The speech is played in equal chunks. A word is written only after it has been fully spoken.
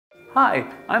Hi,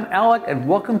 I'm Alec and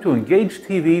welcome to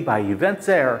EngageTV by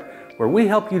EventsAIR, where we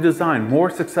help you design more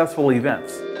successful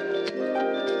events.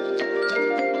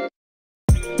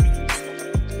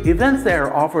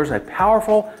 EventsAIR offers a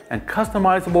powerful and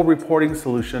customizable reporting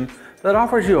solution that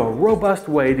offers you a robust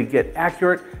way to get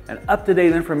accurate and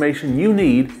up-to-date information you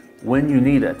need when you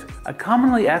need it. A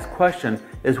commonly asked question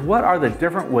is, what are the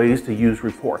different ways to use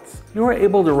reports? You are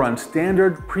able to run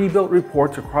standard pre-built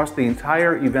reports across the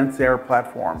entire EventsAIR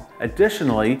platform.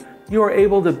 Additionally, you are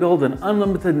able to build an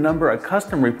unlimited number of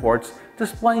custom reports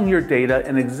displaying your data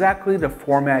in exactly the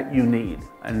format you need.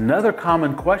 Another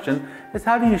common question is,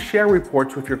 how do you share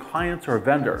reports with your clients or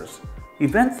vendors?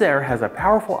 EventsAIR has a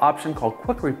powerful option called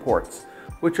Quick Reports,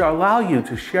 which allow you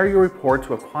to share your reports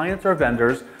with clients or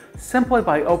vendors simply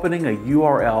by opening a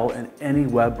URL in any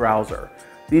web browser.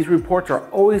 These reports are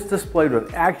always displayed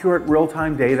with accurate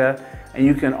real-time data, and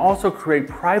you can also create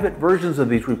private versions of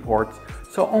these reports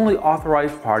so only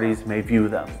authorized parties may view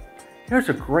them. Here's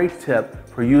a great tip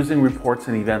for using reports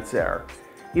in EventsAIR.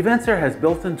 EventsAIR has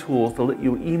built-in tools to let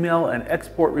you email and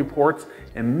export reports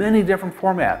in many different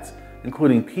formats,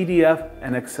 including PDF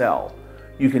and Excel.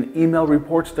 You can email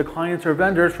reports to clients or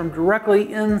vendors from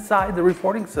directly inside the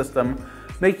reporting system,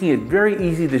 making it very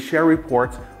easy to share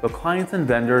reports with clients and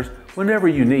vendors whenever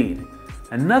you need.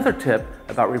 Another tip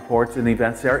about reports in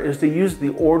EventsAIR is to use the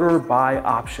order by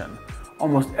option.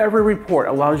 Almost every report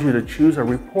allows you to choose a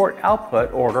report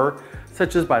output order,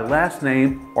 such as by last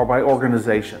name or by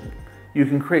organization. You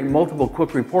can create multiple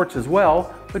quick reports as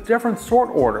well with different sort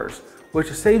orders,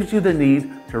 which saves you the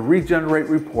need to regenerate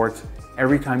reports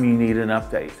every time you need an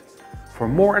update. For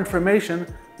more information,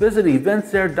 visit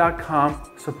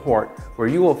eventsair.com support, where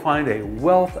you will find a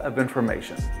wealth of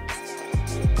information.